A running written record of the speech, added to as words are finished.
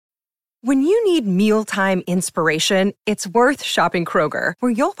When you need mealtime inspiration, it's worth shopping Kroger,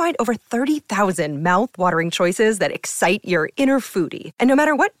 where you'll find over 30,000 mouth-watering choices that excite your inner foodie. And no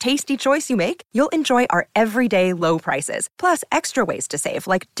matter what tasty choice you make, you'll enjoy our everyday low prices, plus extra ways to save,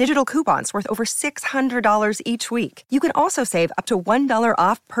 like digital coupons worth over $600 each week. You can also save up to $1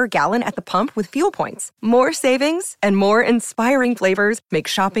 off per gallon at the pump with fuel points. More savings and more inspiring flavors make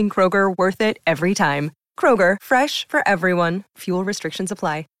shopping Kroger worth it every time. Kroger, fresh for everyone. Fuel restrictions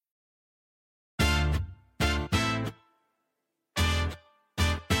apply.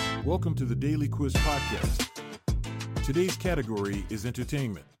 Welcome to the Daily Quiz Podcast. Today's category is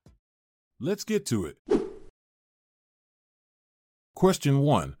entertainment. Let's get to it. Question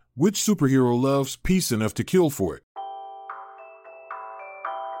 1. Which superhero loves peace enough to kill for it?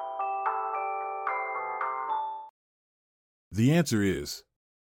 The answer is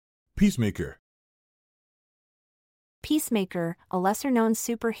Peacemaker. Peacemaker, a lesser-known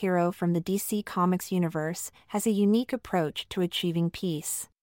superhero from the DC Comics universe, has a unique approach to achieving peace.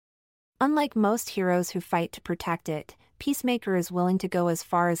 Unlike most heroes who fight to protect it, Peacemaker is willing to go as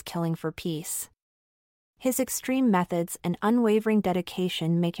far as killing for peace. His extreme methods and unwavering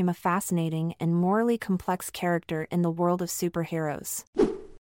dedication make him a fascinating and morally complex character in the world of superheroes.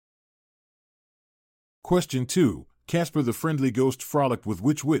 Question 2. Casper the Friendly Ghost frolicked with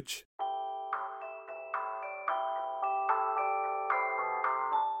which witch?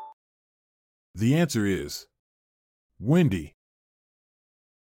 The answer is Wendy.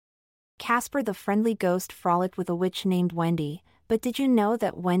 Casper the Friendly Ghost frolicked with a witch named Wendy, but did you know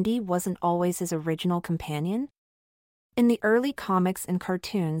that Wendy wasn't always his original companion? In the early comics and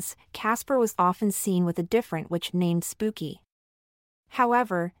cartoons, Casper was often seen with a different witch named Spooky.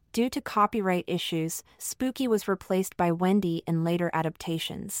 However, due to copyright issues, Spooky was replaced by Wendy in later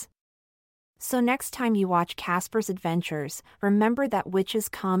adaptations. So next time you watch Casper's adventures, remember that witches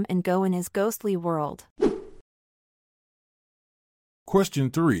come and go in his ghostly world.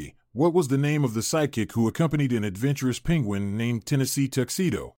 Question 3. What was the name of the sidekick who accompanied an adventurous penguin named Tennessee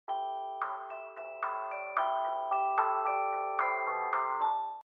Tuxedo?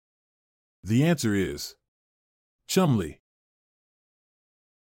 The answer is Chumley.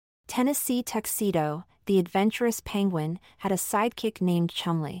 Tennessee Tuxedo, the adventurous penguin, had a sidekick named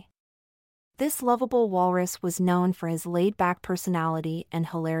Chumley. This lovable walrus was known for his laid-back personality and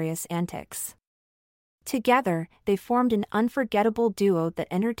hilarious antics. Together, they formed an unforgettable duo that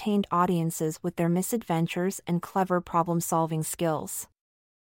entertained audiences with their misadventures and clever problem-solving skills.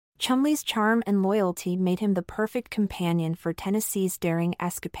 Chumley's charm and loyalty made him the perfect companion for Tennessee's daring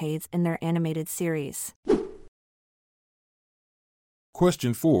escapades in their animated series.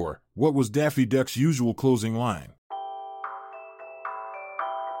 Question 4. What was Daffy Duck's usual closing line?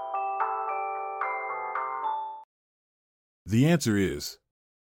 The answer is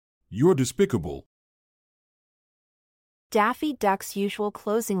You're despicable. Daffy Duck's usual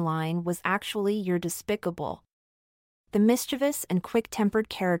closing line was actually "You're despicable." The mischievous and quick-tempered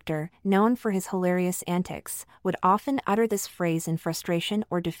character, known for his hilarious antics, would often utter this phrase in frustration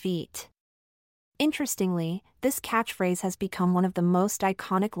or defeat. Interestingly, this catchphrase has become one of the most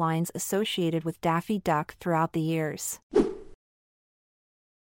iconic lines associated with Daffy Duck throughout the years.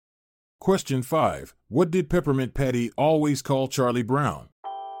 Question 5. What did Peppermint Patty always call Charlie Brown?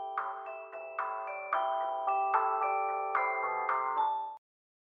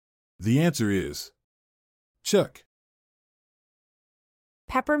 The answer is Chuck.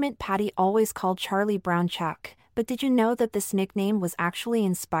 Peppermint Patty always called Charlie Brown Chuck, but did you know that this nickname was actually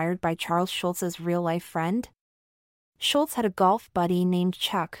inspired by Charles Schulz's real-life friend? Schulz had a golf buddy named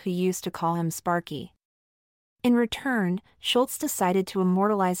Chuck who used to call him Sparky. In return, Schulz decided to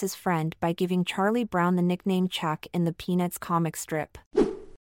immortalize his friend by giving Charlie Brown the nickname Chuck in the Peanuts comic strip.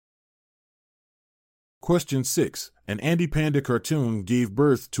 Question 6. An Andy Panda cartoon gave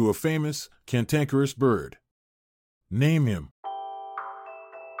birth to a famous, cantankerous bird. Name him.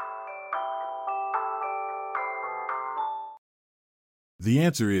 The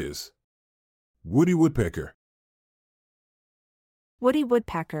answer is Woody Woodpecker. Woody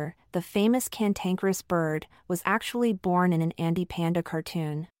Woodpecker, the famous cantankerous bird, was actually born in an Andy Panda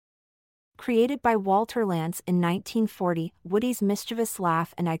cartoon. Created by Walter Lantz in 1940, Woody's mischievous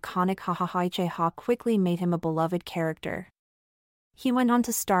laugh and iconic ha-ha-hi-che-ha quickly made him a beloved character. He went on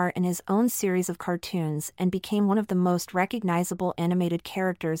to star in his own series of cartoons and became one of the most recognizable animated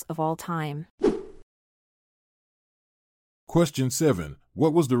characters of all time. Question 7.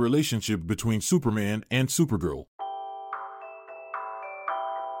 What was the relationship between Superman and Supergirl?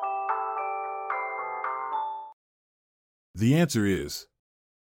 The answer is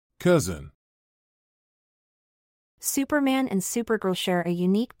cousin. Superman and Supergirl share a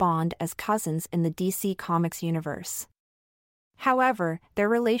unique bond as cousins in the DC Comics universe. However, their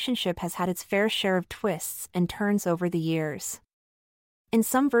relationship has had its fair share of twists and turns over the years. In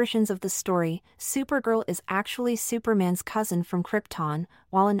some versions of the story, Supergirl is actually Superman's cousin from Krypton,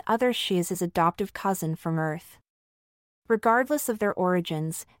 while in others she is his adoptive cousin from Earth. Regardless of their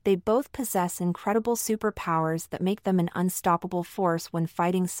origins, they both possess incredible superpowers that make them an unstoppable force when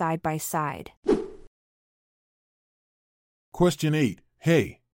fighting side by side. Question 8.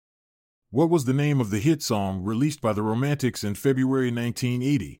 Hey. What was the name of the hit song released by the Romantics in February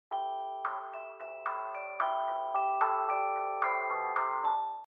 1980?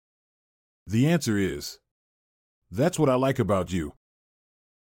 The answer is That's What I Like About You.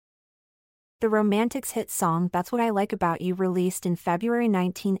 The Romantics' hit song That's What I Like About You, released in February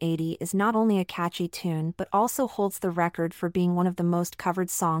 1980, is not only a catchy tune but also holds the record for being one of the most covered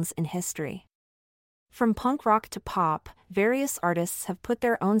songs in history. From punk rock to pop, various artists have put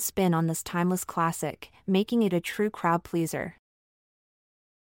their own spin on this timeless classic, making it a true crowd pleaser.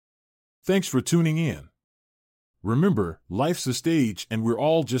 Thanks for tuning in. Remember, life's a stage and we're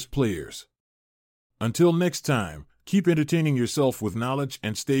all just players. Until next time, keep entertaining yourself with knowledge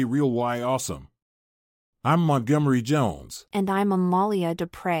and stay real awesome. I'm Montgomery Jones. And I'm Amalia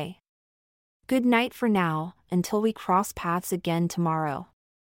Dupre. Good night for now, until we cross paths again tomorrow.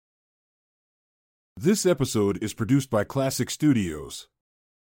 This episode is produced by Classic Studios.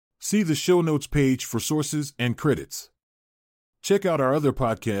 See the show notes page for sources and credits. Check out our other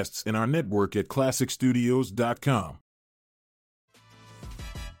podcasts in our network at classicstudios.com.